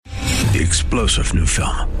the explosive new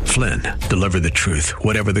film, Flynn, Deliver the Truth,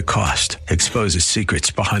 Whatever the Cost, exposes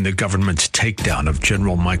secrets behind the government's takedown of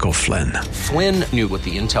General Michael Flynn. Flynn knew what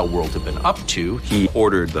the intel world had been up to. He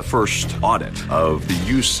ordered the first audit of the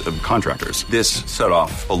use of contractors. This set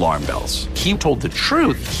off alarm bells. He told the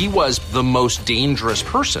truth. He was the most dangerous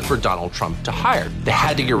person for Donald Trump to hire. They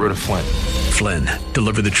had to get rid of Flynn. Flynn,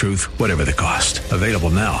 Deliver the Truth, Whatever the Cost. Available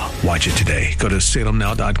now. Watch it today. Go to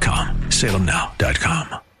salemnow.com.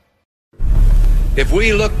 salemnow.com. If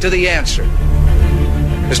we look to the answer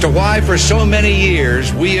as to why for so many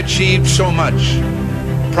years we achieved so much,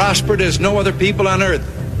 prospered as no other people on earth,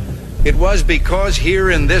 it was because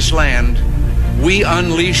here in this land we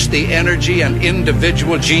unleashed the energy and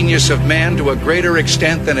individual genius of man to a greater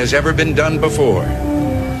extent than has ever been done before.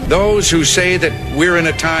 Those who say that we're in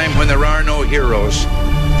a time when there are no heroes,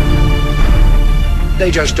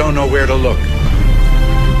 they just don't know where to look.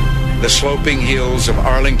 The sloping hills of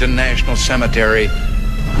Arlington National Cemetery,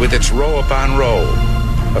 with its row upon row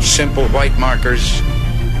of simple white markers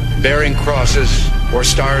bearing crosses or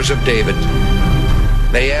stars of David,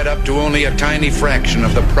 they add up to only a tiny fraction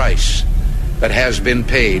of the price that has been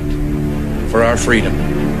paid for our freedom.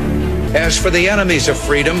 As for the enemies of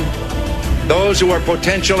freedom, those who are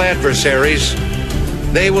potential adversaries,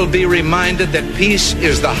 they will be reminded that peace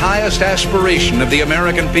is the highest aspiration of the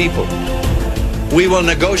American people. We will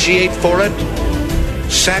negotiate for it,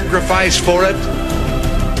 sacrifice for it.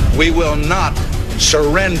 We will not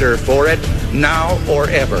surrender for it now or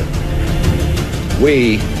ever.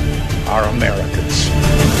 We are Americans.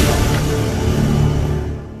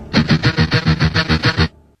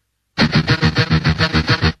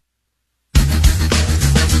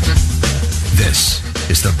 This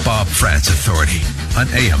is the Bob Frantz Authority on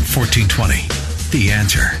AM 1420. The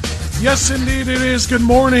Answer. Yes, indeed it is. Good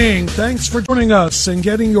morning. Thanks for joining us and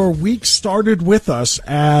getting your week started with us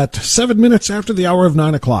at 7 minutes after the hour of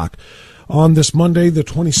 9 o'clock on this Monday, the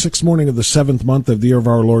 26th morning of the 7th month of the year of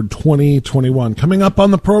our Lord 2021. Coming up on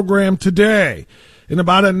the program today in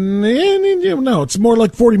about it's more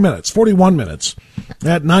like 40 minutes, 41 minutes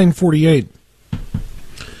at 9:48.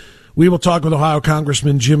 We will talk with Ohio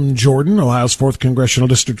Congressman Jim Jordan, Ohio's 4th Congressional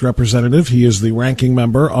District Representative. He is the ranking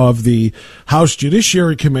member of the House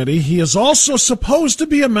Judiciary Committee. He is also supposed to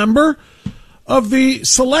be a member of the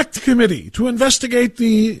Select Committee to investigate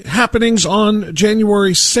the happenings on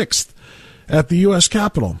January 6th at the U.S.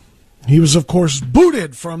 Capitol. He was, of course,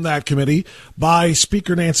 booted from that committee by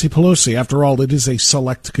Speaker Nancy Pelosi. After all, it is a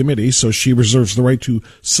select committee, so she reserves the right to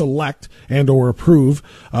select and or approve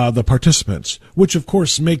the participants, which, of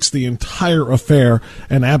course, makes the entire affair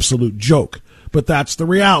an absolute joke. But that's the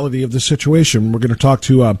reality of the situation. We're going to talk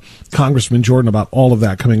to Congressman Jordan about all of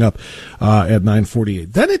that coming up at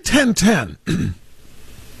 9:48. Then at 10:10...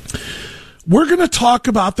 we're going to talk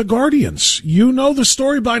about the Guardians. You know the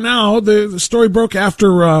story by now. The story broke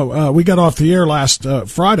after we got off the air last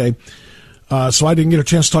Friday, so I didn't get a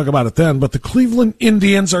chance to talk about it then. But the Cleveland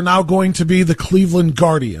Indians are now going to be the Cleveland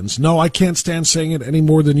Guardians. No, I can't stand saying it any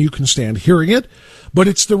more than you can stand hearing it, but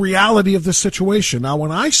it's the reality of the situation. Now,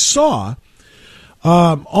 when I saw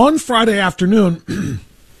on Friday afternoon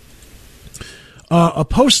a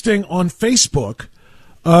posting on Facebook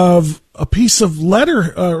of a piece of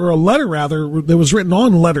letter, or a letter rather, that was written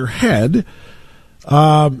on letterhead,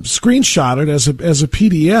 screenshotted as a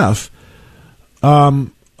PDF,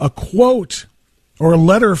 a quote or a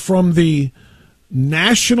letter from the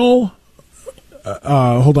National,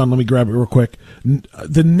 hold on, let me grab it real quick,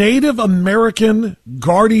 the Native American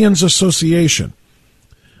Guardians Association.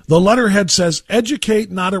 The letterhead says,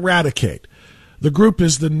 educate, not eradicate. The group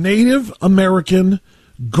is the Native American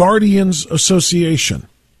Guardians Association,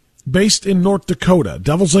 based in North Dakota,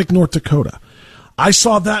 Devils Lake, North Dakota. I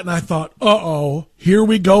saw that and I thought, uh-oh, here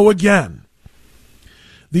we go again.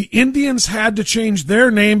 The Indians had to change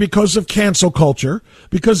their name because of cancel culture,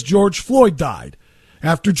 because George Floyd died.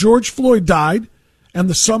 After George Floyd died and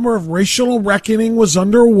the summer of racial reckoning was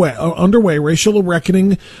underway, racial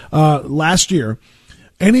reckoning last year,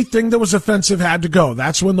 anything that was offensive had to go.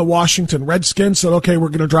 That's when the Washington Redskins said, okay, we're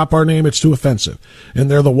going to drop our name. It's too offensive.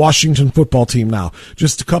 And they're the Washington football team now.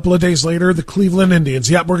 Just a couple of days later, the Cleveland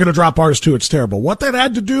Indians. Yep, we're going to drop ours too. It's terrible. What that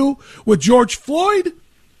had to do with George Floyd?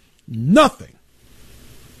 Nothing.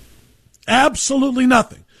 Absolutely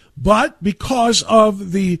nothing. But because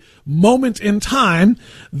of the moment in time,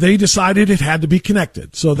 they decided it had to be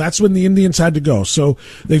connected. So that's when the Indians had to go. So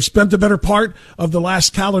they've spent the better part of the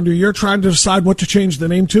last calendar year trying to decide what to change the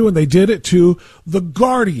name to, and they did it to the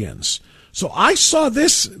Guardians. So I saw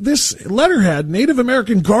this letterhead, Native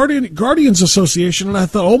American Guardians Association, and I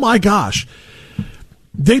thought, oh my gosh,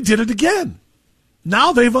 they did it again.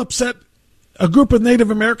 Now they've upset a group of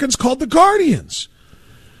Native Americans called the Guardians.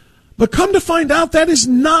 But come to find out, that is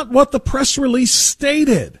not what the press release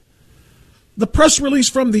stated. The press release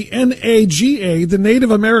from the NAGA, the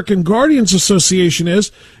Native American Guardians Association,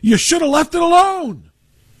 is you should have left it alone.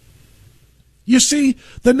 You see,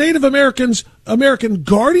 the Native American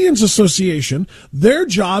Guardians Association, their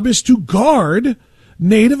job is to guard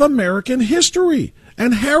Native American history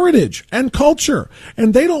and heritage and culture,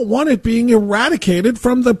 and they don't want it being eradicated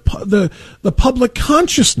from the public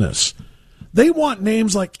consciousness. They want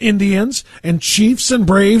names like Indians and Chiefs and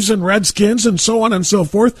Braves and Redskins and so on and so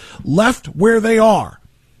forth left where they are,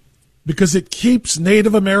 because it keeps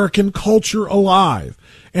Native American culture alive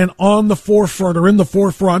and on the forefront, or in the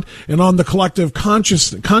forefront, and on the collective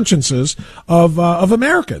consciences of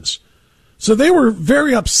Americans. So they were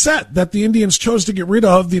very upset that the Indians chose to get rid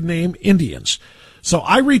of the name Indians. So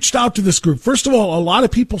I reached out to this group. First of all, a lot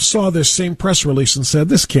of people saw this same press release and said,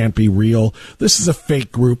 this can't be real. This is a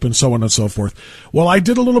fake group, and so on and so forth. Well, I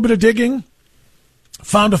did a little bit of digging,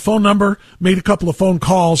 found a phone number, made a couple of phone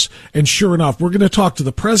calls, and sure enough, we're going to talk to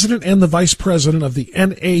the president and the vice president of the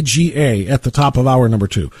NAGA at the top of hour number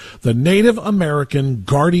 2, the Native American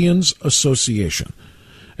Guardians Association.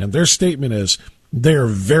 And their statement is they're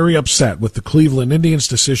very upset with the Cleveland Indians'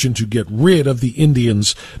 decision to get rid of the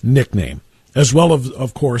Indians' nickname, as well,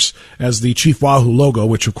 of course, as the Chief Wahoo logo,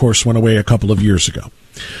 which, of course, went away a couple of years ago.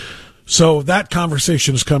 So that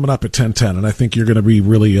conversation is coming up at 10:10, and I think you're going to be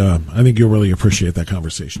really, I think you'll really appreciate that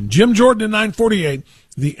conversation. Jim Jordan at 9:48,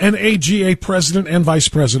 the NAGA president and vice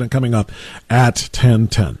president, coming up at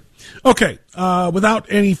 10:10. Okay, without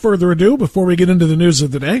any further ado, before we get into the news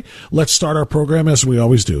of the day, let's start our program, as we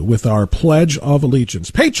always do, with our Pledge of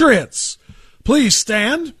Allegiance. Patriots, please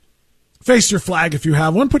stand. Face your flag if you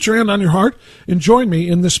have one. Put your hand on your heart and join me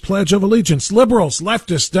in this Pledge of Allegiance. Liberals,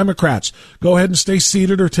 leftists, Democrats, go ahead and stay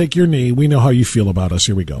seated or take your knee. We know how you feel about us.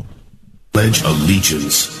 Here we go. Pledge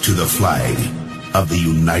allegiance to the flag of the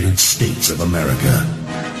United States of America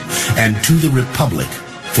and to the republic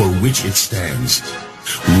for which it stands,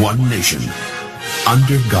 one nation,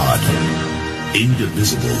 under God,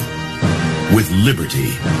 indivisible, with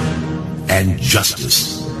liberty and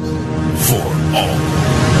justice for all.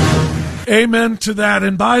 Amen to that.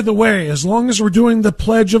 And by the way, as long as we're doing the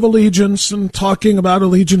Pledge of Allegiance and talking about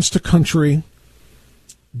allegiance to country,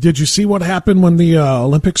 did you see what happened when the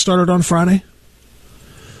Olympics started on Friday?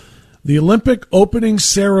 The Olympic opening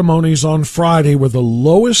ceremonies on Friday were the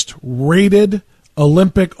lowest rated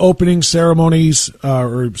Olympic opening ceremonies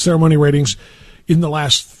or ceremony ratings in the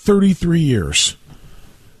last 33 years.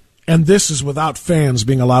 And this is without fans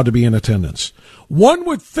being allowed to be in attendance. One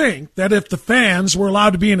would think that if the fans were allowed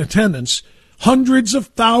to be in attendance, hundreds of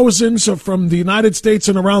thousands from the United States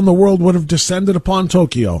and around the world would have descended upon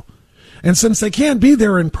Tokyo. And since they can't be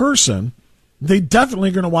there in person, they definitely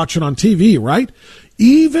are going to watch it on TV, right?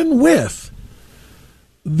 Even with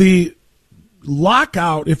the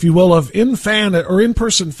lockout, if you will, of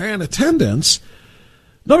in-person fan attendance,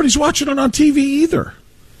 nobody's watching it on TV either.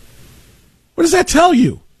 What does that tell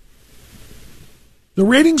you? The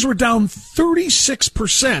ratings were down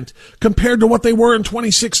 36% compared to what they were in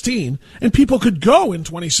 2016, and people could go in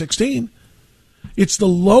 2016. It's the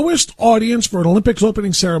lowest audience for an Olympics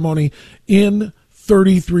opening ceremony in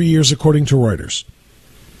 33 years, according to Reuters.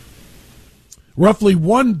 Roughly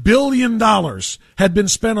 $1 billion had been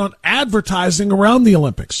spent on advertising around the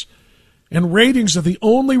Olympics, and ratings are the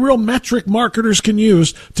only real metric marketers can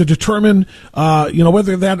use to determine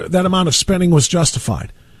whether that amount of spending was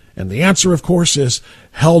justified. And the answer, of course, is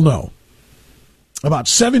hell no. About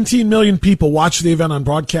 17 million people watched the event on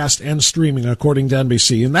broadcast and streaming, according to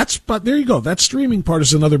NBC. And but there you go. That streaming part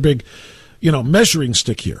is another big, measuring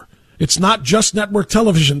stick here. It's not just network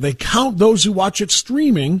television. They count those who watch it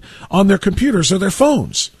streaming on their computers or their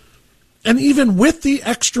phones. And even with the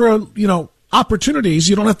extra, opportunities,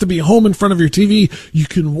 you don't have to be home in front of your TV. You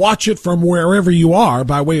can watch it from wherever you are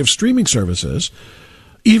by way of streaming services.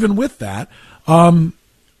 Even with that,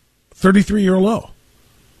 33-year low.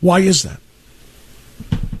 Why is that?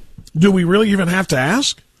 Do we really even have to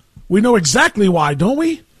ask? We know exactly why, don't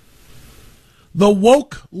we? The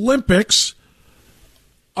woke Olympics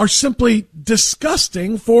are simply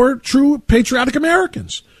disgusting for true patriotic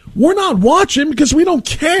Americans. We're not watching because we don't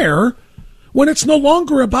care when it's no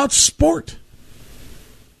longer about sport.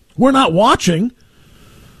 We're not watching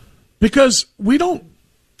because we don't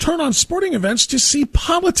turn on sporting events to see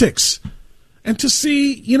politics and to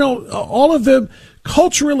see, all of the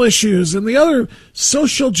cultural issues and the other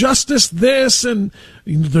social justice this and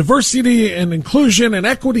diversity and inclusion and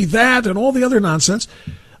equity that and all the other nonsense.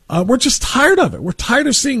 We're just tired of it. We're tired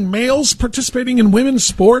of seeing males participating in women's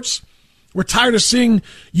sports. We're tired of seeing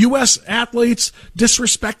U.S. athletes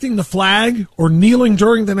disrespecting the flag or kneeling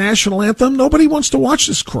during the national anthem. Nobody wants to watch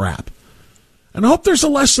this crap. And I hope there's a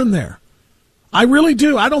lesson there. I really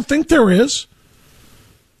do. I don't think there is,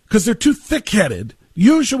 because they're too thick-headed.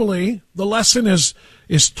 Usually the lesson is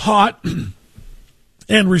taught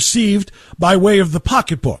and received by way of the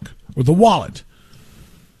pocketbook or the wallet.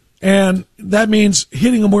 And that means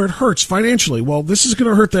hitting them where it hurts financially. Well, this is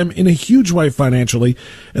going to hurt them in a huge way financially,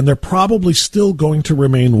 and they're probably still going to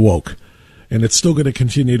remain woke. And it's still going to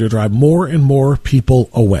continue to drive more and more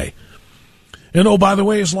people away. And oh, by the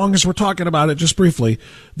way, as long as we're talking about it, just briefly,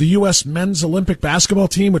 the U.S. men's Olympic basketball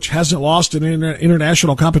team, which hasn't lost in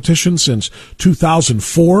international competition since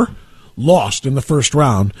 2004, lost in the first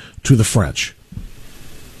round to the French.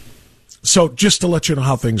 So just to let you know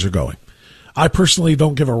how things are going. I personally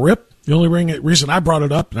don't give a rip. The only reason I brought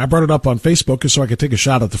it up, and I brought it up on Facebook, is so I could take a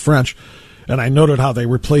shot at the French. And I noted how they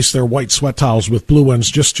replaced their white sweat towels with blue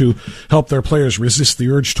ones just to help their players resist the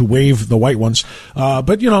urge to wave the white ones.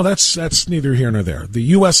 But, that's neither here nor there. The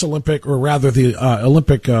U.S. Olympic, or rather the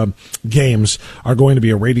Olympic Games, are going to be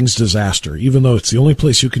a ratings disaster. Even though it's the only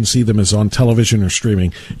place you can see them is on television or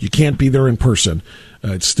streaming. You can't be there in person.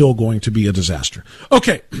 It's still going to be a disaster.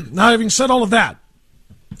 Okay, now having said all of that,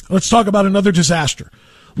 let's talk about another disaster.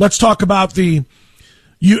 Let's talk about the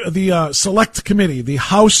Select Committee, the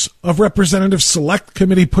House of Representatives Select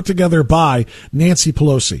Committee put together by Nancy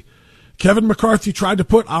Pelosi. Kevin McCarthy tried to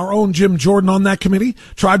put our own Jim Jordan on that committee,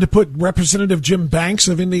 tried to put Representative Jim Banks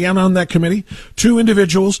of Indiana on that committee, two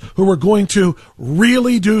individuals who were going to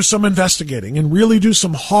really do some investigating and really do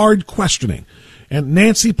some hard questioning. And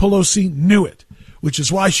Nancy Pelosi knew it, which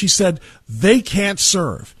is why she said they can't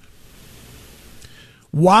serve.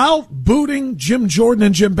 While booting Jim Jordan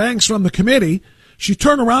and Jim Banks from the committee, she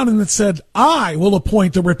turned around and said, I will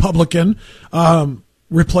appoint the Republican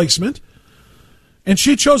replacement. And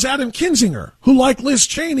she chose Adam Kinzinger, who, like Liz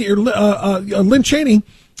Cheney,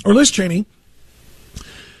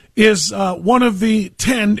 is one of the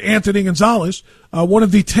 10, Anthony Gonzalez, one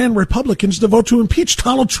of the 10 Republicans to vote to impeach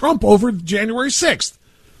Donald Trump over January 6th.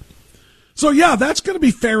 So, yeah, that's going to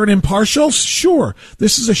be fair and impartial. Sure,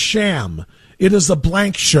 this is a sham. It is a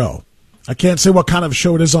blank show. I can't say what kind of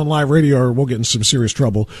show it is on live radio or we'll get in some serious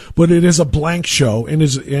trouble, but it is a blank show and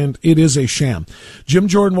it is a sham. Jim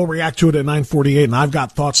Jordan will react to it at 9:48, and I've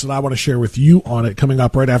got thoughts that I want to share with you on it coming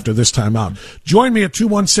up right after this time out. Join me at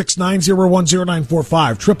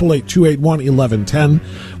 216-901-0945,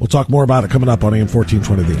 888-281-1110. We'll talk more about it coming up on AM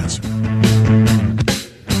 1420 The Answer.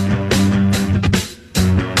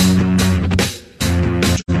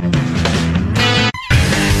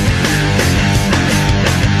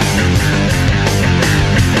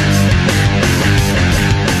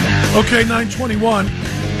 Okay, 9:21.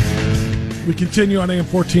 We continue on AM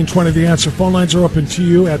 1420 The Answer. Phone lines are open to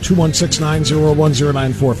you at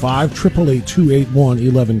 216-901-0945,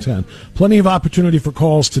 888-281-1110. Plenty of opportunity for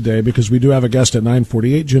calls today because we do have a guest at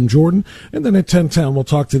 9:48, Jim Jordan, and then at 10:10 we'll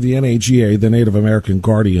talk to the NAGA, the Native American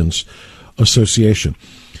Guardians Association.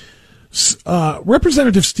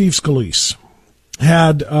 Representative Steve Scalise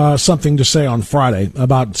had something to say on Friday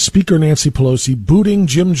about Speaker Nancy Pelosi booting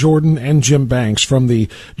Jim Jordan and Jim Banks from the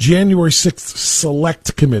January 6th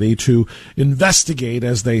Select Committee to investigate,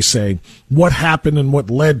 as they say, what happened and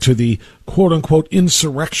what led to the quote-unquote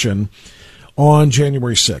insurrection on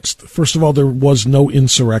January 6th. First of all, there was no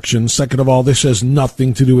insurrection. Second of all, this has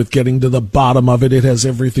nothing to do with getting to the bottom of it. It has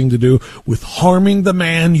everything to do with harming the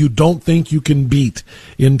man you don't think you can beat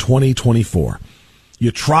in 2024. You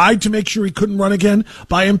tried to make sure he couldn't run again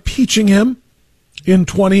by impeaching him in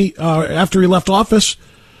after he left office,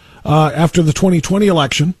 after the 2020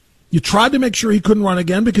 election. You tried to make sure he couldn't run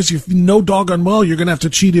again because you know doggone well you're going to have to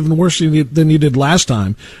cheat even worse than you did last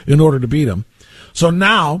time in order to beat him. So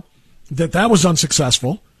now that was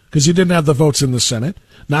unsuccessful because you didn't have the votes in the Senate,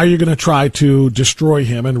 now you're going to try to destroy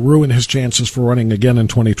him and ruin his chances for running again in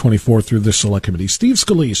 2024 through this Select Committee. Steve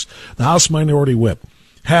Scalise, the House Minority Whip,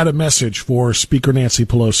 had a message for Speaker Nancy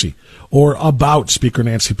Pelosi, or about Speaker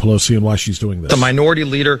Nancy Pelosi and why she's doing this. The minority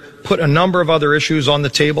leader put a number of other issues on the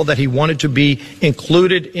table that he wanted to be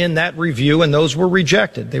included in that review, and those were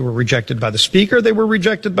rejected. They were rejected by the Speaker. They were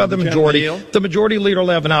rejected by the majority. The majority leader will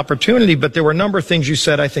have an opportunity, but there were a number of things you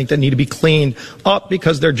said, I think, that need to be cleaned up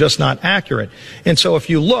because they're just not accurate. And so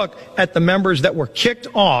if you look at the members that were kicked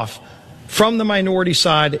off from the minority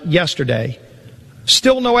side yesterday,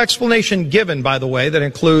 still no explanation given, by the way, that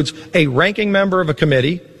includes a ranking member of a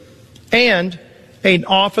committee and an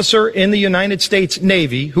officer in the United States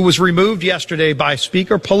Navy who was removed yesterday by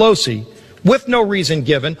Speaker Pelosi with no reason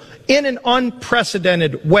given, in an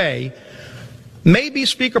unprecedented way, maybe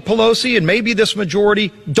Speaker Pelosi and maybe this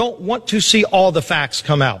majority don't want to see all the facts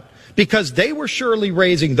come out, because they were surely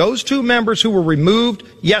raising, those two members who were removed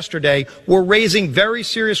yesterday were raising very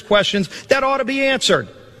serious questions that ought to be answered.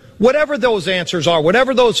 Whatever those answers are,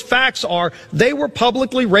 whatever those facts are, they were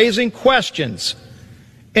publicly raising questions.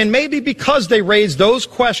 And maybe because they raised those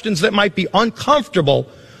questions that might be uncomfortable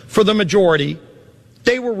for the majority,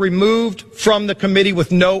 they were removed from the committee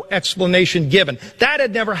with no explanation given. That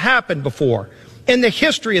had never happened before in the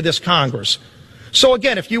history of this Congress. So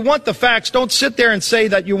again, if you want the facts, don't sit there and say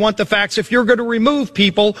that you want the facts if you're going to remove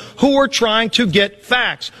people who are trying to get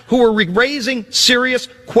facts, who are raising serious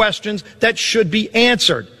questions that should be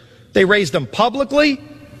answered. They raised them publicly,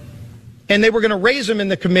 and they were going to raise them in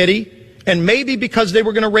the committee, and maybe because they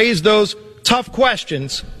were going to raise those tough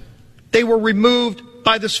questions, they were removed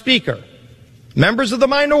by the Speaker. Members of the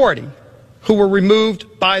minority who were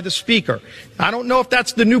removed by the Speaker. I don't know if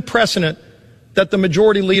that's the new precedent that the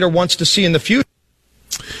majority leader wants to see in the future.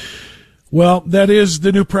 Well, that is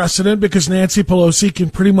the new precedent, because Nancy Pelosi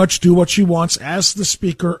can pretty much do what she wants as the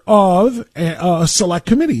Speaker of a select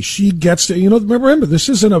committee. She gets to, remember, this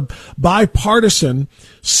isn't a bipartisan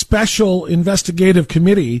special investigative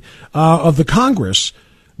committee of the Congress.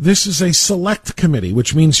 This is a select committee,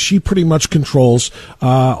 which means she pretty much controls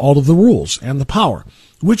all of the rules and the power,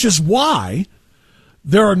 which is why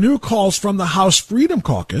there are new calls from the House Freedom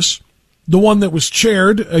Caucus, the one that was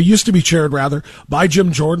used to be chaired by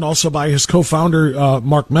Jim Jordan, also by his co-founder,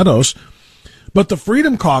 Mark Meadows. But the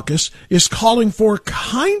Freedom Caucus is calling for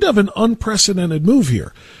kind of an unprecedented move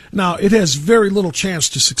here. Now, it has very little chance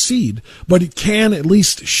to succeed, but it can at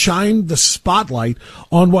least shine the spotlight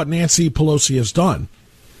on what Nancy Pelosi has done.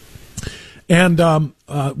 And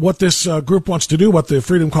what this group wants to do, what the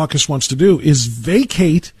Freedom Caucus wants to do, is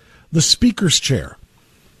vacate the Speaker's chair.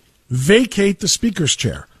 Vacate the Speaker's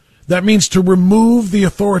chair. That means to remove the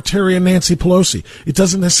authoritarian Nancy Pelosi. It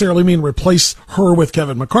doesn't necessarily mean replace her with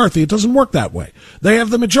Kevin McCarthy. It doesn't work that way. They have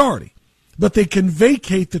the majority, but they can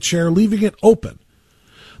vacate the chair, leaving it open.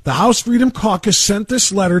 The House Freedom Caucus sent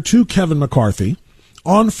this letter to Kevin McCarthy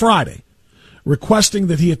on Friday, requesting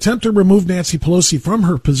that he attempt to remove Nancy Pelosi from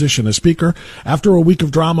her position as Speaker after a week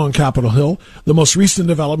of drama on Capitol Hill. The most recent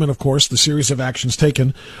development, of course, the series of actions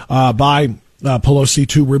taken by Pelosi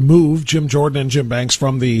to remove Jim Jordan and Jim Banks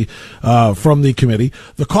from the committee.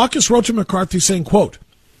 The caucus wrote to McCarthy saying, quote,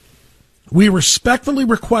 "We respectfully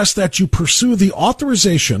request that you pursue the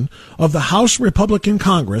authorization of the House Republican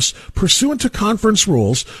Congress pursuant to conference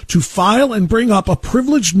rules to file and bring up a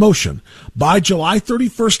privileged motion by July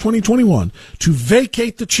 31st, 2021 to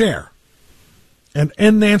vacate the chair and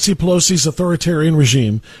end Nancy Pelosi's authoritarian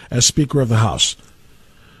regime as Speaker of the House."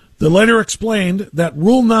 The letter explained that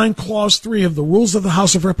Rule 9, Clause 3 of the Rules of the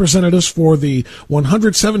House of Representatives for the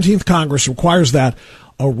 117th Congress requires that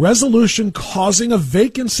a resolution causing a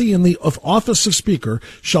vacancy in the office of Speaker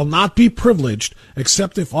shall not be privileged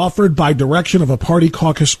except if offered by direction of a party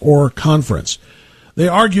caucus or conference. They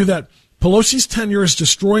argue that Pelosi's tenure is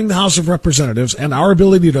destroying the House of Representatives and our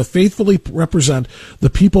ability to faithfully represent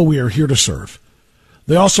the people we are here to serve.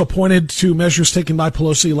 They also pointed to measures taken by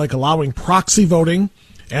Pelosi like allowing proxy voting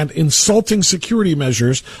and insulting security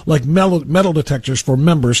measures like metal detectors for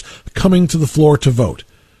members coming to the floor to vote.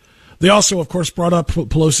 They also, of course, brought up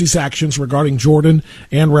Pelosi's actions regarding Jordan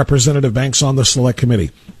and Representative Banks on the Select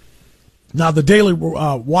Committee. Now, the Daily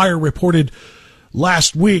Wire reported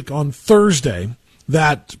last week on Thursday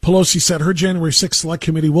that Pelosi said her January 6th Select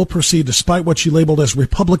Committee will proceed despite what she labeled as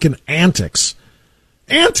Republican antics.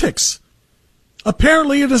 Antics!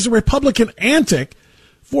 Apparently it is a Republican antic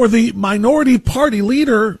for the minority party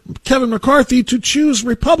leader, Kevin McCarthy, to choose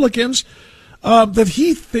Republicans that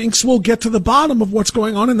he thinks will get to the bottom of what's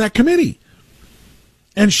going on in that committee.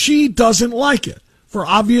 And she doesn't like it for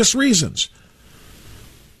obvious reasons.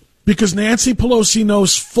 Because Nancy Pelosi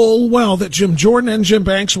knows full well that Jim Jordan and Jim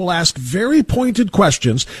Banks will ask very pointed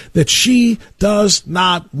questions that she does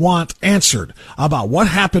not want answered about what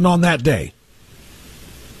happened on that day.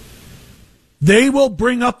 They will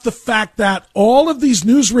bring up the fact that all of these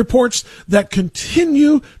news reports that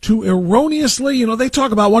continue to erroneously, they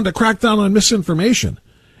talk about wanting to crack down on misinformation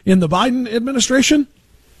in the Biden administration.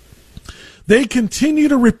 They continue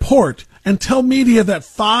to report and tell media that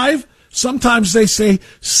 5, sometimes they say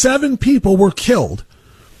 7 people were killed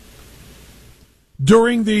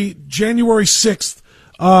during the January 6th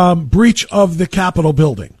breach of the Capitol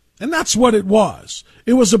building. And that's what it was.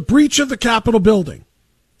 It was a breach of the Capitol building.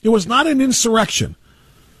 It was not an insurrection.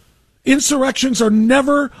 Insurrections are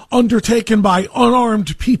never undertaken by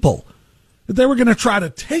unarmed people. that they were going to try to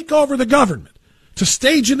take over the government, to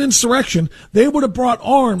stage an insurrection, they would have brought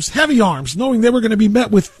arms, heavy arms, knowing they were going to be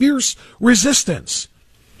met with fierce resistance.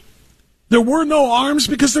 There were no arms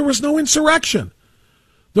because there was no insurrection.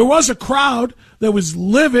 There was a crowd that was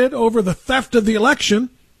livid over the theft of the election,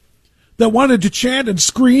 that wanted to chant and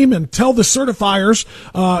scream and tell the certifiers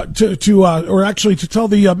to tell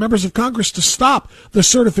the members of Congress to stop the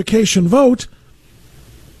certification vote.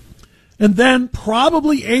 And then,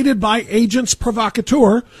 probably aided by agents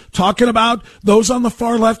provocateur, talking about those on the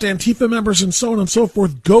far left, Antifa members and so on and so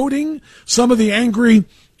forth, goading some of the angry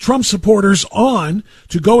Trump supporters on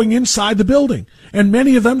to going inside the building. And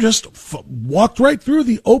many of them just walked right through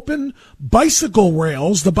the open bicycle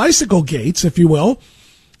rails, the bicycle gates, if you will,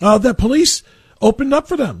 that police opened up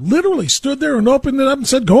for them. Literally stood there and opened it up and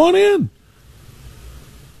said, go on in.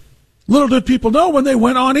 Little did people know when they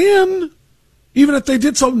went on in, even if they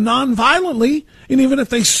did so non-violently, and even if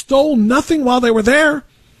they stole nothing while they were there,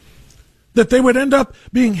 that they would end up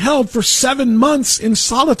being held for 7 months in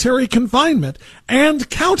solitary confinement and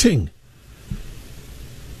counting.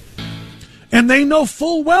 And they know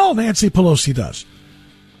full well, Nancy Pelosi does,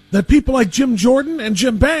 that people like Jim Jordan and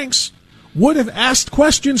Jim Banks would have asked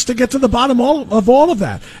questions to get to the bottom of all of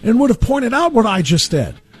that, and would have pointed out what I just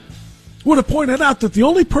said. Would have pointed out that the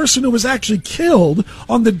only person who was actually killed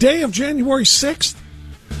on the day of January 6th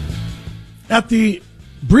at the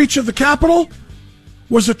breach of the Capitol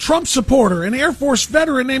was a Trump supporter, an Air Force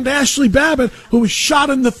veteran named Ashley Babbitt, who was shot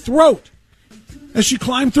in the throat as she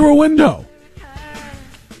climbed through a window.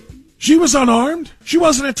 She was unarmed. She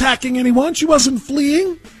wasn't attacking anyone. She wasn't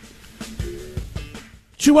fleeing.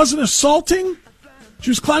 She wasn't assaulting.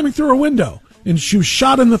 She was climbing through a window, and she was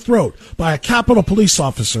shot in the throat by a Capitol police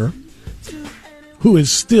officer who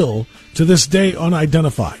is still, to this day,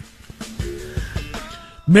 unidentified.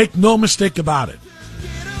 Make no mistake about it.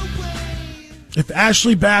 If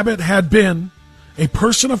Ashley Babbitt had been a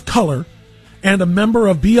person of color and a member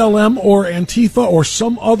of BLM or Antifa or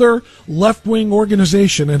some other left-wing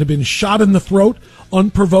organization and had been shot in the throat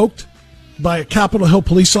unprovoked by a Capitol Hill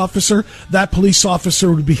police officer, that police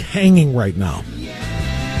officer would be hanging right now.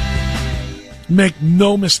 Make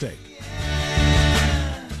no mistake.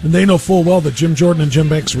 And they know full well that Jim Jordan and Jim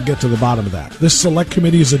Banks will get to the bottom of that. This select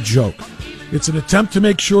committee is a joke. It's an attempt to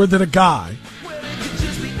make sure that a guy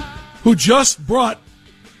who just brought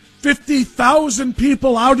 50,000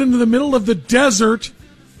 people out into the middle of the desert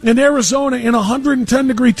in Arizona in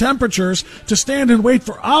 110-degree temperatures to stand and wait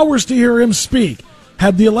for hours to hear him speak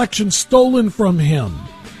had the election stolen from him.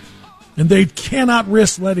 And they cannot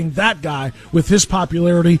risk letting that guy, with his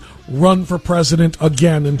popularity, run for president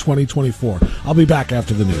again in 2024. I'll be back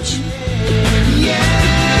after the news.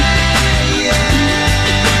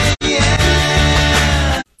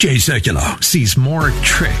 Jay Sekulow sees more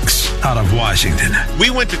tricks out of Washington. We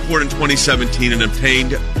went to court in 2017 and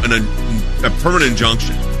obtained a permanent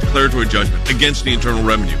injunction, declaratory judgment, against the Internal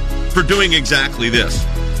Revenue for doing exactly this.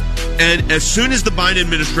 And as soon as the Biden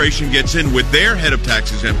administration gets in with their head of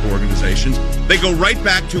tax-exempt organizations, they go right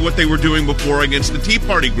back to what they were doing before against the Tea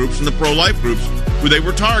Party groups and the pro-life groups who they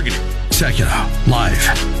were targeting. Sekulow, live,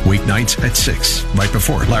 weeknights at 6, right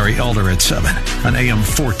before Larry Elder at 7 on AM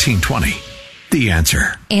 1420. The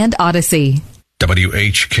Answer. And Odyssey.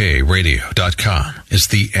 WHKRadio.com is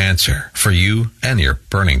the answer for you and your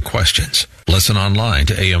burning questions. Listen online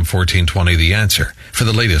to AM 1420 The Answer for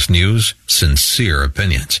the latest news, sincere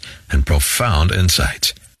opinions, and profound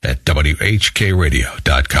insights at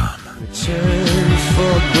WHKRadio.com. Progressive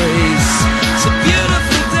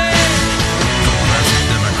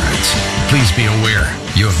Democrats, please be aware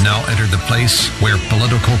you have now entered the place where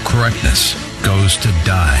political correctness goes to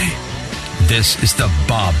die. This is the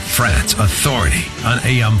Bob Frantz Authority on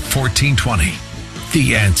AM 1420.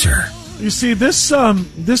 The Answer. You see, this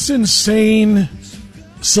insane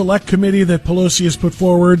select committee that Pelosi has put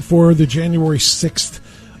forward for the January 6th,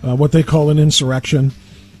 what they call an insurrection,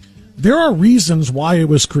 there are reasons why it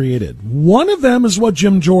was created. One of them is what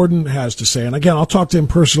Jim Jordan has to say. And again, I'll talk to him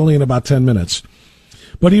personally in about 10 minutes.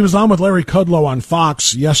 But he was on with Larry Kudlow on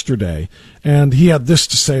Fox yesterday, and he had this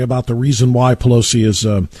to say about the reason why Pelosi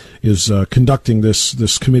is conducting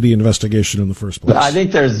this committee investigation in the first place. I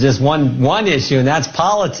think there's just one issue, and that's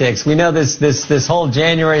politics. We know this whole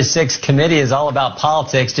January 6th committee is all about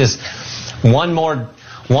politics. Just one more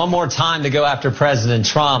time to go after President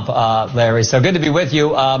Trump, Larry. So good to be with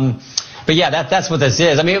you. But yeah, that's what this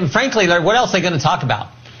is. I mean, frankly, Larry, what else are they going to talk about?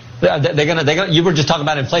 They're gonna. You were just talking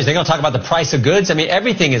about inflation. They're gonna talk about the price of goods. I mean,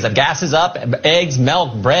 everything is up. Gas is up. Eggs,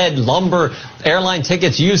 milk, bread, lumber, airline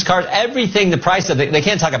tickets, used cars, everything. The price of they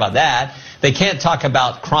can't talk about that. They can't talk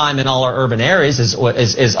about crime in all our urban areas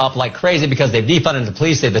is up like crazy because they've defunded the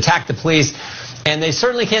police, they've attacked the police, and they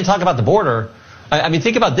certainly can't talk about the border. I mean,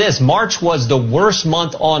 think about this. March was the worst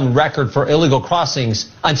month on record for illegal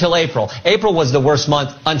crossings until April. April was the worst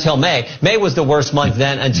month until May. May was the worst month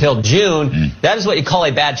then until June. That is what you call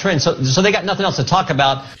a bad trend. So they got nothing else to talk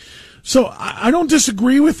about. So I don't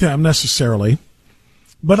disagree with them necessarily,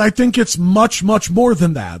 but I think it's much, much more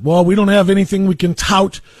than that. Well, we don't have anything we can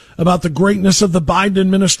tout about the greatness of the Biden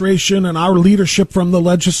administration and our leadership from the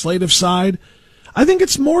legislative side. I think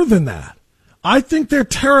it's more than that. I think they're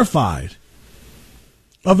terrified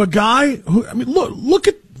of a guy who, I mean, look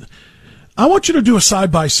at, I want you to do a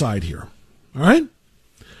side-by-side here, all right?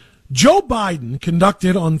 Joe Biden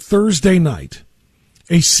conducted on Thursday night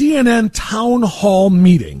a CNN town hall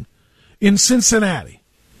meeting in Cincinnati.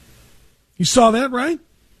 You saw that, right?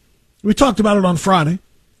 We talked about it on Friday,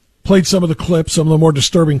 played some of the clips, some of the more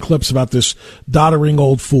disturbing clips about this doddering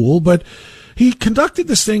old fool, but he conducted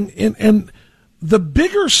this thing, and the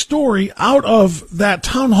bigger story out of that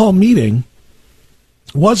town hall meeting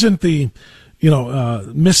wasn't the,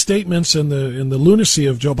 misstatements and the lunacy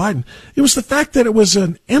of Joe Biden. It was the fact that it was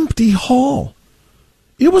an empty hall.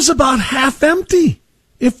 It was about half empty,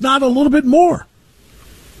 if not a little bit more.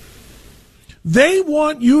 They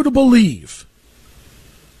want you to believe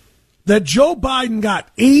that Joe Biden got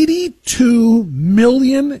 82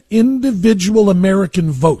 million individual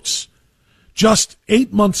American votes just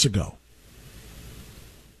 8 months ago.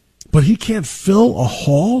 But he can't fill a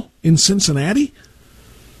hall in Cincinnati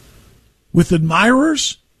with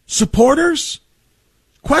admirers, supporters,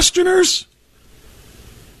 questioners.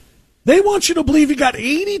 They want you to believe he got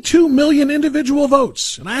 82 million individual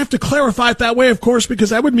votes. And I have to clarify it that way, of course,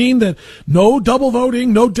 because that would mean that no double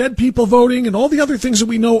voting, no dead people voting, and all the other things that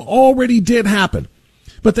we know already did happen.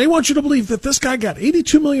 But they want you to believe that this guy got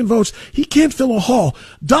 82 million votes. He can't fill a hall.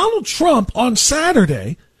 Donald Trump on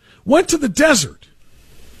Saturday went to the desert,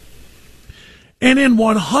 and in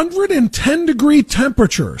 110-degree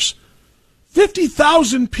temperatures,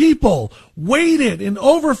 50,000 people waited in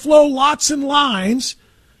overflow lots and lines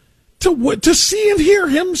to see and hear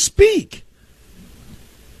him speak.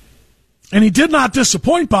 And he did not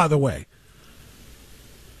disappoint, by the way.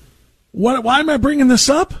 Why am I bringing this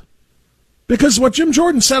up? Because what Jim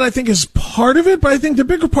Jordan said, I think, is part of it, but I think the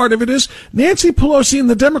bigger part of it is Nancy Pelosi and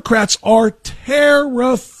the Democrats are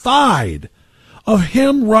terrified of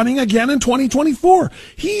him running again in 2024.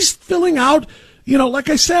 He's filling out, like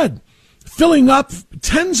I said, filling up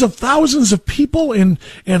tens of thousands of people in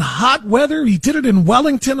hot weather. He did it in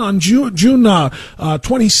Wellington on June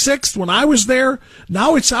 26th when I was there.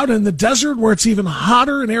 Now it's out in the desert where it's even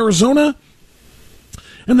hotter in Arizona.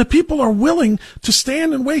 And the people are willing to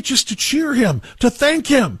stand and wait just to cheer him, to thank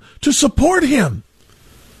him, to support him.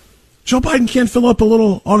 Joe Biden can't fill up a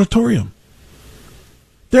little auditorium.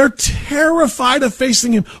 They're terrified of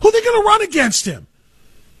facing him. Who are they going to run against him?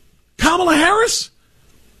 Kamala Harris?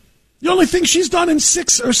 The only thing she's done in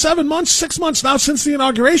 6 months now since the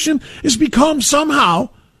inauguration is become somehow,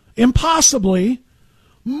 impossibly,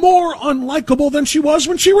 more unlikable than she was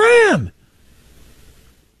when she ran.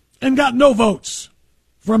 And got no votes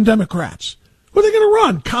from Democrats. Who are they going to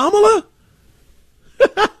run? Kamala?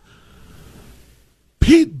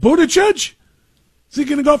 Pete Buttigieg? Is he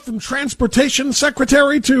going to go from transportation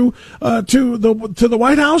secretary to the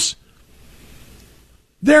White House?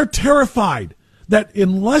 They're terrified that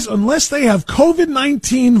unless they have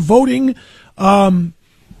COVID-19 voting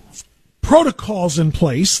protocols in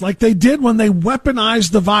place, like they did when they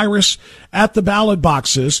weaponized the virus at the ballot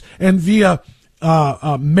boxes and via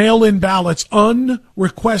mail-in ballots,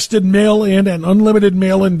 unrequested mail-in and unlimited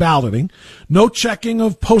mail-in balloting, no checking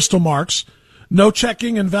of postal marks, no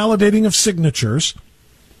checking and validating of signatures,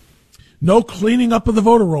 no cleaning up of the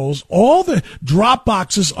voter rolls, all the drop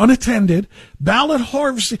boxes unattended, ballot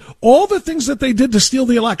harvesting, all the things that they did to steal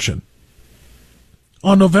the election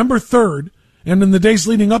on November 3rd and in the days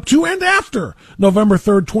leading up to and after November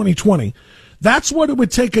 3rd, 2020. That's what it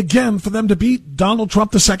would take again for them to beat Donald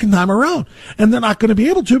Trump the second time around. And they're not going to be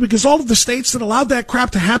able to because all of the states that allowed that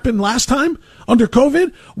crap to happen last time under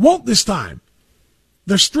COVID won't this time.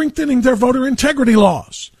 They're strengthening their voter integrity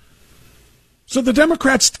laws. So the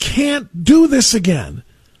Democrats can't do this again.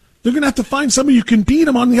 They're going to have to find somebody who can beat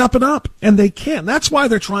him on the up and up, and they can't. That's why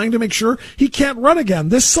they're trying to make sure he can't run again.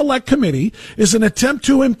 This select committee is an attempt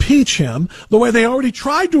to impeach him the way they already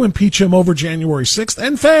tried to impeach him over January 6th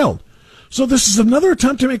and failed. So this is another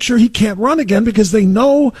attempt to make sure he can't run again because they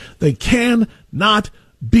know they cannot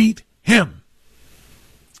beat him.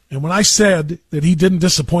 And when I said that he didn't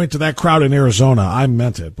disappoint to that crowd in Arizona, I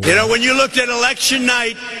meant it. Boy. You know, when you looked at election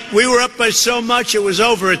night, we were up by so much it was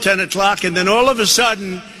over at 10 o'clock, and then all of a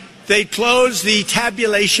sudden they closed the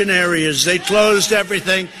tabulation areas. They closed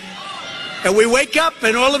everything. And we wake up,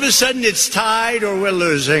 and all of a sudden it's tied or we're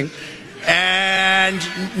losing. And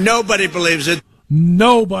nobody believes it.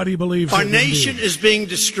 Nobody believes it. Our nation is being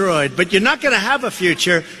destroyed. But you're not going to have a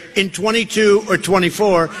future in 22 or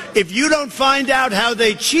 24 if you don't find out how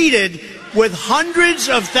they cheated with hundreds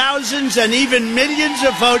of thousands and even millions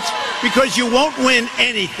of votes, because you won't win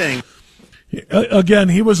anything. Again,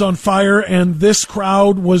 he was on fire, and this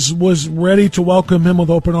crowd was ready to welcome him with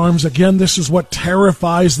open arms. Again, this is what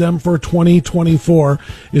terrifies them for 2024,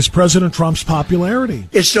 is President Trump's popularity.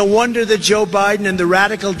 It's no wonder that Joe Biden and the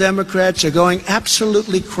radical Democrats are going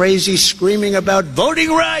absolutely crazy, screaming about voting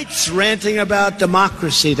rights, ranting about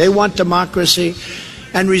democracy. They want democracy,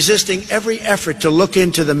 and resisting every effort to look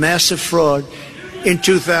into the massive fraud in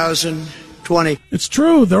 2020. It's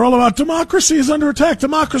true. They're all about democracy is under attack.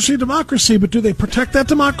 Democracy, democracy. But do they protect that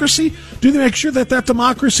democracy? Do they make sure that that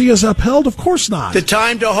democracy is upheld? Of course not. The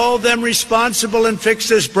time to hold them responsible and fix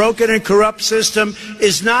this broken and corrupt system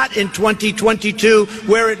is not in 2022,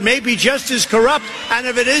 where it may be just as corrupt, and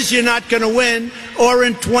if it is, you're not going to win, or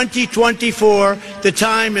in 2024. The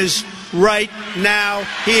time is right now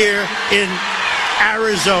here in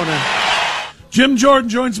Arizona. Jim Jordan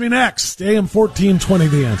joins me next. AM 1420,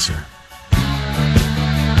 The Answer.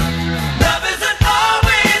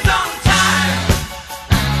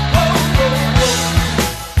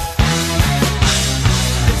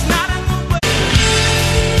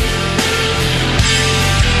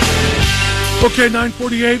 Okay,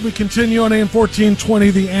 9:48. We continue on AM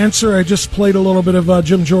 1420, The Answer. I just played a little bit of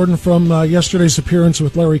Jim Jordan from yesterday's appearance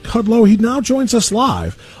with Larry Kudlow. He now joins us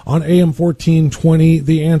live on AM 1420,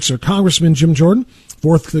 The Answer. Congressman Jim Jordan,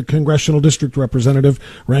 4th Congressional District Representative,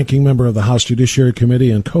 ranking member of the House Judiciary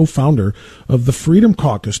Committee, and co-founder of the Freedom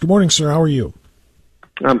Caucus. Good morning, sir. How are you?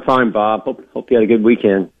 I'm fine, Bob. Hope you had a good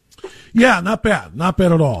weekend. Yeah, not bad. Not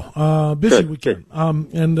bad at all. Busy weekend.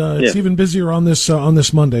 It's even busier on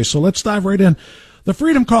this Monday. So let's dive right in. The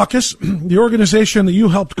Freedom Caucus, the organization that you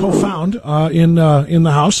helped co-found in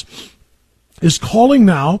the House, is calling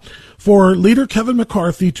now for Leader Kevin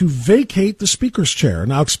McCarthy to vacate the Speaker's chair.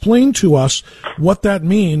 Now, explain to us what that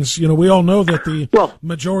means. You know, we all know that the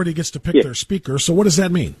majority gets to pick their Speaker. So what does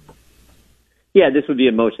that mean? Yeah, this would be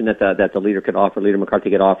a motion that the leader could offer, Leader McCarthy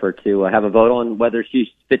could offer to have a vote on whether she's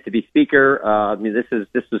fit to be Speaker. I mean, this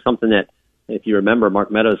was something that, if you remember,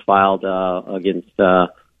 Mark Meadows filed against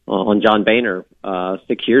on John Boehner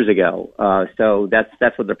 6 years ago. So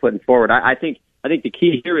that's what they're putting forward. I think the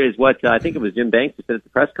key here is what I think it was Jim Banks who said at the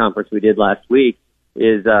press conference we did last week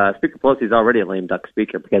is Speaker Pelosi is already a lame duck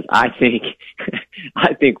Speaker, because I think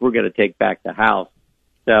we're going to take back the House.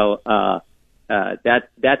 So.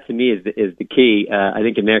 That to me is the key. I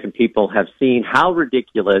think American people have seen how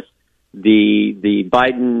ridiculous the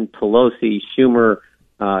Biden, Pelosi, Schumer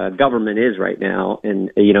government is right now, and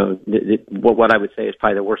what I would say is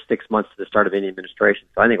probably the worst 6 months to the start of any administration.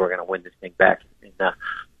 So I think we're going to win this thing back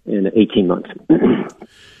in 18 months.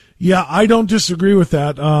 Yeah, I don't disagree with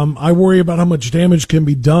that. I worry about how much damage can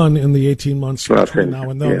be done in the 18 months between now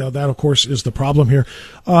and then. Yeah. Now, that, of course, is the problem here.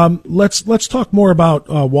 Let's talk more about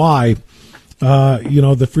why.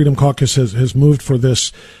 The Freedom Caucus has moved for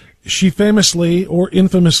this. She famously, or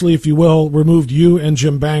infamously, if you will, removed you and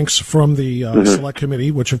Jim Banks from the Select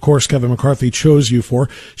Committee, which, of course, Kevin McCarthy chose you for.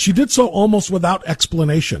 She did so almost without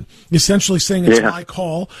explanation, essentially saying it's my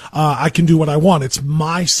call. I can do what I want. It's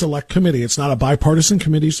my Select Committee. It's not a bipartisan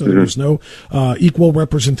committee, so there's no equal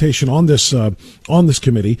representation on this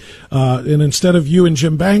committee. And instead of you and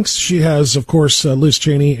Jim Banks, she has, of course, Liz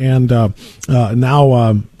Cheney and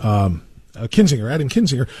now Adam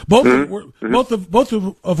Kinzinger, both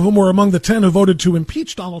of whom were among the 10 who voted to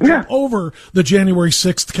impeach Donald Trump over the January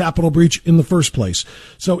 6th Capitol breach in the first place.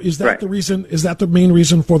 So is that the reason? Is that the main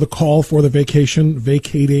reason for the call for the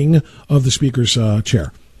vacating of the Speaker's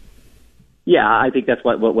chair? Yeah, I think that's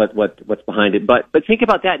what's behind it. But think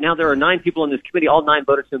about that. Now there are 9 people in this committee. All 9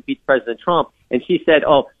 voted to impeach President Trump. And she said,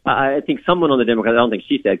 I think someone on the Democrats, I don't think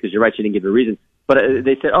she said, because you're right, she didn't give a reason. But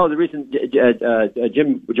they said, the reason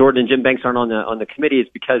Jim Jordan and Jim Banks aren't on the committee is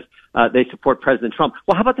because they support President Trump.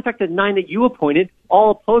 Well, how about the fact that 9 that you appointed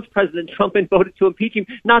all opposed President Trump and voted to impeach him?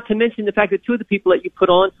 Not to mention the fact that 2 of the people that you put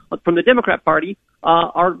on from the Democrat Party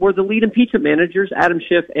were the lead impeachment managers, Adam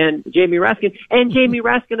Schiff and Jamie Raskin. And Jamie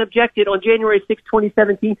Raskin objected on January 6,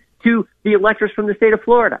 2017, to the electors from the state of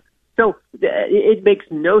Florida. So it makes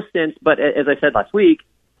no sense. But as I said last week,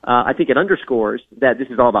 I think it underscores that this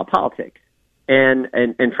is all about politics. And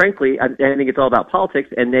frankly, I think it's all about politics,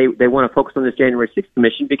 and they want to focus on this January 6th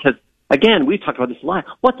commission because, again, we've talked about this a lot.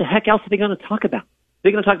 What the heck else are they going to talk about?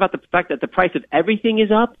 They're going to talk about the fact that the price of everything is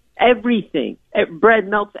up. Everything. Bread,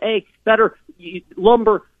 milk, eggs, butter,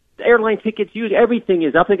 lumber, airline tickets, everything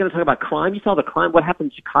is up. They're going to talk about crime. You saw the crime, what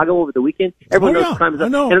happened in Chicago over the weekend? Everyone knows crime is up. I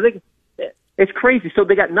know. And it's crazy. So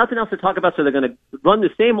they got nothing else to talk about, so they're going to run the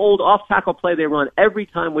same old off-tackle play they run every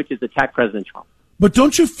time, which is attack President Trump. But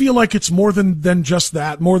don't you feel like it's more than just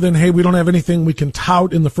that? More than, hey, we don't have anything we can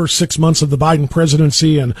tout in the first 6 months of the Biden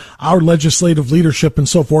presidency and our legislative leadership and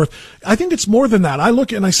so forth. I think it's more than that. I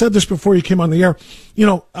look, and I said this before you came on the air,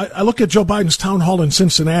 I look at Joe Biden's town hall in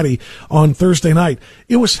Cincinnati on Thursday night.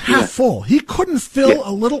 It was half full. He couldn't fill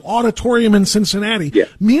a little auditorium in Cincinnati. Yeah.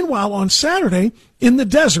 Meanwhile, on Saturday, in the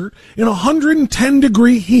desert, in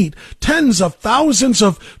 110-degree heat, tens of thousands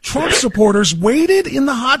of Trump supporters waited in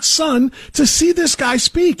the hot sun to see this guy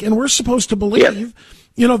speak. And we're supposed to believe,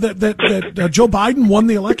 that Joe Biden won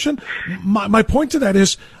the election. My point to that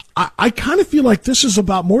is, I kind of feel like this is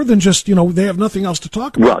about more than just, they have nothing else to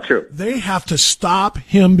talk about. Well, true. They have to stop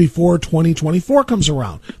him before 2024 comes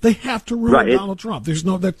around. They have to ruin Donald Trump. There's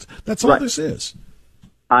that's all this is.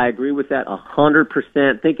 I agree with that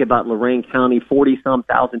 100%. Think about Lorain County, 40-some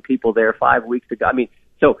thousand people there 5 weeks ago. I mean,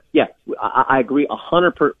 so, yeah, I agree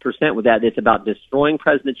 100% with that. It's about destroying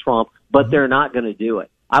President Trump, but they're not going to do it.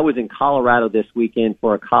 I was in Colorado this weekend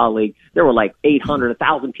for a colleague. There were like 800,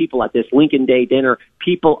 1,000 people at this Lincoln Day dinner.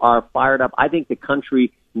 People are fired up. I think the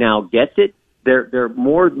country now gets it. They're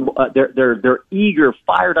more they're eager,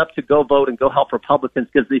 fired up to go vote and go help Republicans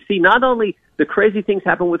because they see not only the crazy things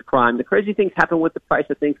happen with crime, the crazy things happen with the price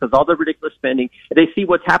of things because all the ridiculous spending. They see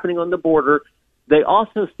what's happening on the border. They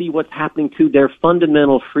also see what's happening to their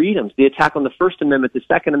fundamental freedoms, the attack on the First Amendment, the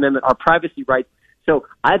Second Amendment, our privacy rights. So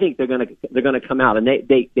I think they're going to come out and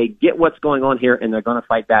they get what's going on here and they're going to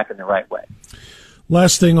fight back in the right way.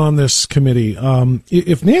 Last thing on this committee,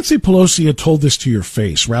 if Nancy Pelosi had told this to your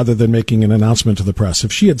face rather than making an announcement to the press,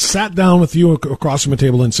 if she had sat down with you across from a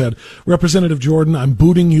table and said, Representative Jordan, I'm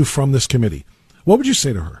booting you from this committee, what would you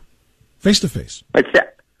say to her, face to face?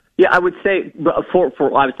 I would say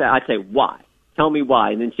I'd say why? Tell me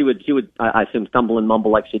why, and then she would I assume stumble and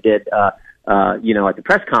mumble like she did at the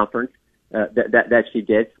press conference. That she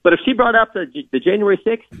did. But if she brought up the January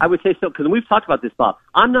 6th, I would say so, because we've talked about this, Bob.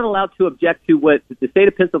 I'm not allowed to object to what the state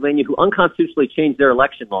of Pennsylvania, who unconstitutionally changed their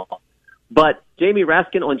election law. But Jamie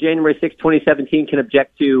Raskin on January 6, 2017, can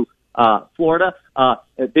object to Florida.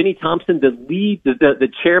 Benny Thompson, the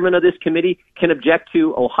chairman of this committee, can object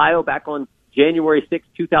to Ohio back on January 6,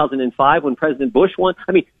 2005, when President Bush won.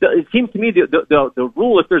 I mean, it seems to me the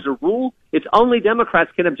rule, if there's a rule, it's only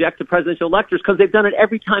Democrats can object to presidential electors because they've done it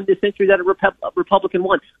every time this century that a Republican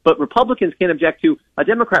won. But Republicans can object to a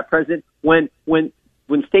Democrat president when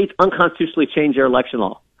states unconstitutionally change their election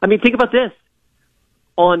law. I mean, think about this.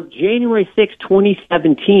 On January 6,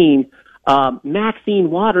 2017,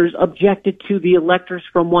 Maxine Waters objected to the electors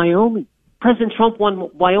from Wyoming. President Trump won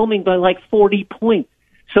Wyoming by like 40 points.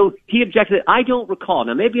 So he objected. I don't recall.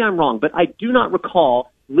 Now, maybe I'm wrong, but I do not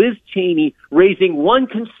recall Liz Cheney raising one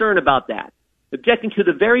concern about that, objecting to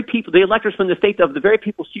the very people, the electors from the state of the very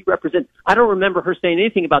people she represents. I don't remember her saying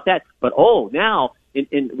anything about that. But, now,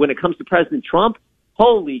 when it comes to President Trump,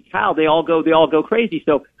 holy cow, they all go crazy.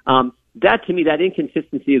 So that, to me, that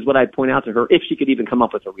inconsistency is what I'd point out to her, if she could even come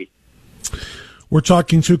up with a reason. We're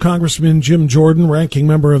talking to Congressman Jim Jordan, ranking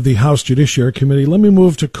member of the House Judiciary Committee. Let me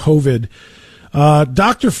move to COVID.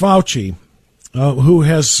 Dr. Fauci, who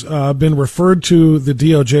has been referred to the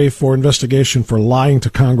DOJ for investigation for lying to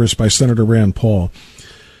Congress by Senator Rand Paul,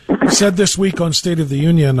 said this week on State of the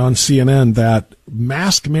Union on CNN that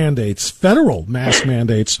mask mandates, federal mask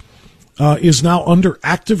mandates, is now under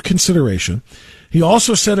active consideration. He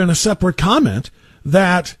also said in a separate comment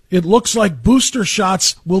that it looks like booster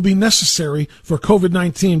shots will be necessary for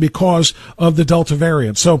COVID-19 because of the Delta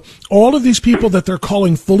variant. So all of these people that they're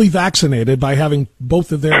calling fully vaccinated by having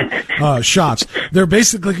both of their shots, they're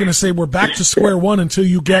basically going to say we're back to square one until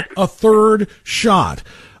you get a third shot.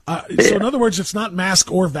 So in other words, it's not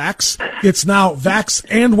mask or vax. It's now vax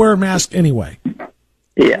and wear a mask anyway.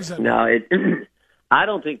 Yeah, no, I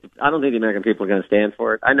don't think the American people are going to stand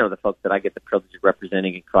for it. I know the folks that I get the privilege of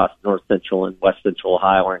representing across North Central and West Central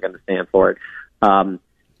Ohio aren't going to stand for it.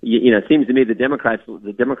 It seems to me the Democrats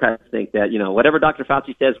think that, whatever Dr.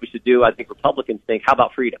 Fauci says we should do, I think Republicans think, how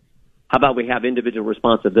about freedom? How about we have individual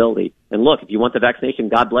responsibility? And look, if you want the vaccination,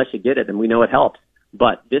 God bless you, get it, and we know it helps.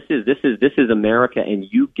 But this is America, and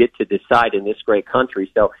you get to decide in this great country.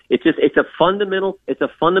 So it's a fundamental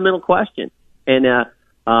question. And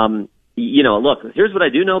look, here's what I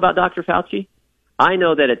do know about Dr. Fauci. I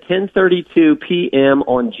know that at 10:32 p.m.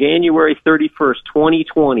 on January 31st,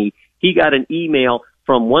 2020, he got an email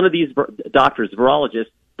from one of these doctors, virologist,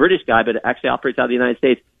 British guy, but actually operates out of the United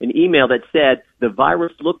States, an email that said the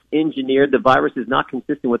virus looked engineered, the virus is not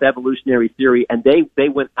consistent with evolutionary theory, and they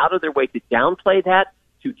went out of their way to downplay that,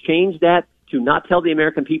 to change that, to not tell the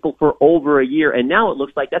American people for over a year. And now it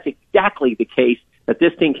looks like that's exactly the case, that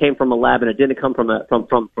this thing came from a lab and it didn't come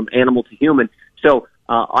from animal to human. So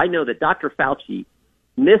I know that Dr. Fauci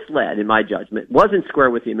misled, in my judgment, wasn't square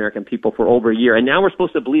with the American people for over a year, and now we're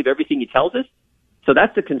supposed to believe everything he tells us. So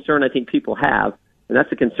that's the concern I think people have. And that's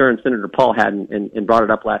the concern Senator Paul had and brought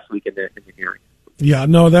it up last week in the hearing. Yeah,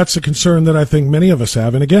 no, that's a concern that I think many of us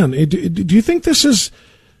have. And again, do you think this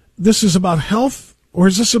is about health, or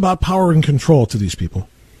is this about power and control to these people?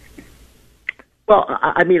 Well,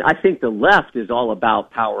 I mean, I think the left is all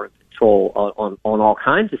about power and control on all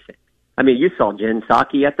kinds of things. I mean, you saw Jen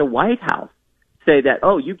Psaki at the White House say that,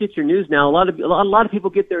 oh, you get your news now. A lot of people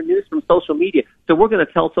get their news from social media, so we're going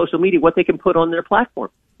to tell social media what they can put on their platform.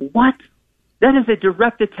 What? That is a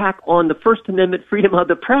direct attack on the First Amendment freedom of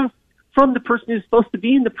the press from the person who's supposed to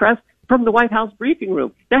be in the press, from the White House briefing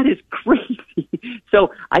room. That is crazy.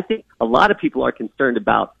 So I think a lot of people are concerned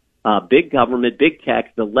about big government, big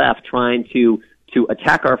tech, the left trying to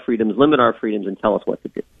attack our freedoms, limit our freedoms, and tell us what to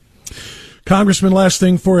do. Congressman, last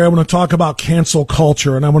thing for you. I want to talk about cancel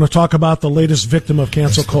culture, and I want to talk about the latest victim of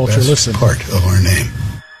cancel culture. Listen. Part of our name.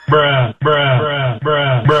 Bruh, bruh, bruh,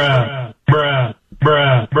 bruh, bruh, bruh.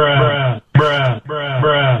 Bruh, bruh, bruh, bruh,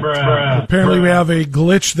 bruh, bruh. Apparently we have a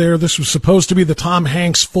glitch there. This was supposed to be the Tom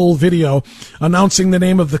Hanks full video announcing the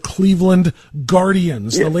name of the Cleveland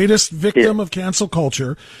Guardians, the latest victim of cancel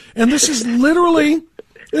culture. And this is literally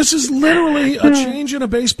a change in a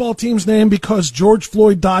baseball team's name because George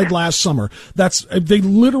Floyd died last summer. They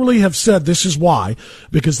literally have said this is why,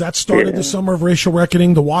 because that started the summer of racial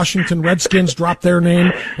reckoning. The Washington Redskins dropped their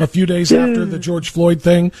name a few days after the George Floyd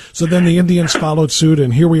thing. So then the Indians followed suit,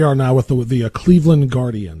 and here we are now with the Cleveland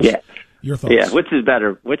Guardians. Yeah. Your thoughts? Yeah. Which is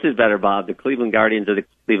better, Bob? The Cleveland Guardians or the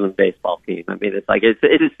Cleveland baseball team? I mean, it's like it's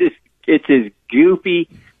as goofy.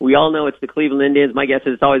 We all know it's the Cleveland Indians. My guess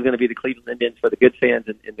is it's always going to be the Cleveland Indians for the good fans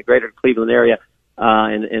in the greater Cleveland area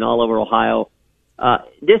and all over Ohio.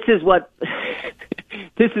 This is what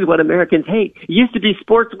Americans hate. It used to be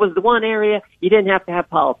sports was the one area you didn't have to have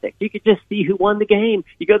politics. You could just see who won the game.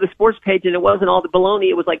 You go to the sports page and it wasn't all the baloney.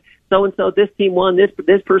 It was like so and so. This team won. This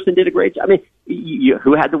person did a great job. I mean,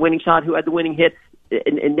 who had the winning shot? Who had the winning hit?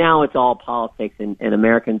 And now it's all politics, and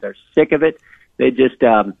Americans are sick of it. They just.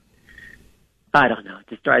 I don't know. It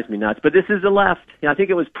just drives me nuts. But this is the left. I think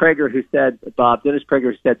it was Prager who said, Dennis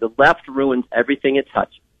Prager who said, the left ruins everything it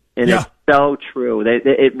touches. And it's so true.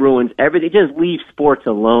 It ruins everything. Just leave sports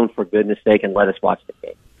alone, for goodness sake, and let us watch the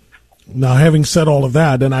game. Now, having said all of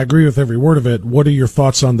that, and I agree with every word of it, what are your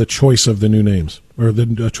thoughts on the choice of the new names, or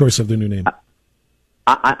the choice of the new name?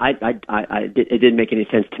 It didn't make any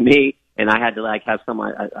sense to me. And I had to have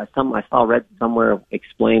I saw read somewhere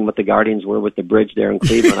explain what the Guardians were with the bridge there in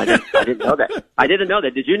Cleveland. I didn't know that. I didn't know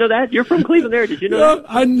that. Did you know that? You're from Cleveland there. Did you know that?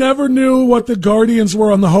 I never knew what the Guardians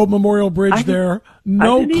were on the Hope Memorial Bridge there.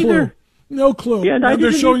 No clue. Either. No clue. Yeah, no,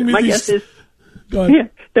 they're showing me these. Guess is, go ahead. Yeah,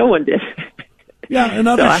 no one did. Yeah, and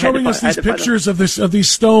now they're showing us these pictures of these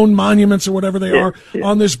stone monuments or whatever they are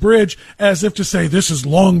on this bridge, as if to say this has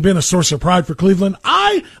long been a source of pride for Cleveland.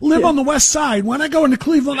 I live on the west side. When I go into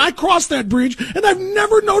Cleveland, I cross that bridge, and I've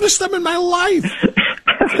never noticed them in my life.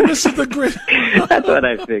 And this is the great. That's what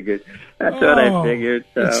I figured. So,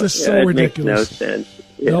 it's just so ridiculous. Makes no sense.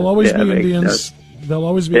 Yeah, there'll always be Indians. There'll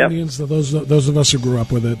always be Indians, those of us who grew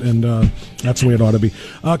up with it, and that's the way it ought to be.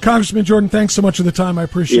 Congressman Jordan, thanks so much for the time. I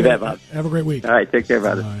appreciate it. Bob. Have a great week. All right, take care,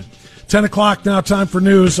 brother. Right. 10 o'clock now, time for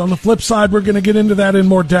news. On the flip side, we're going to get into that in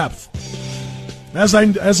more depth. As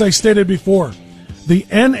I stated before, the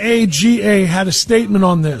NAGA had a statement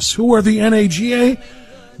on this. Who are the NAGA?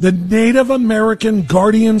 The Native American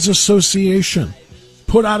Guardians Association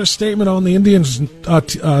put out a statement on the Indians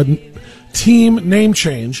team name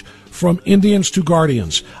change from Indians to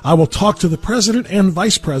Guardians. I will talk to the president and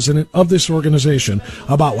vice president of this organization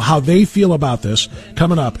about how they feel about this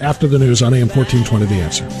coming up after the news on AM 1420 The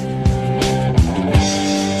Answer.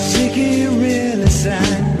 Ziggy really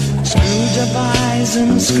sang, screw up eyes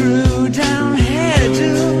and screw down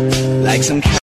hairdo, like some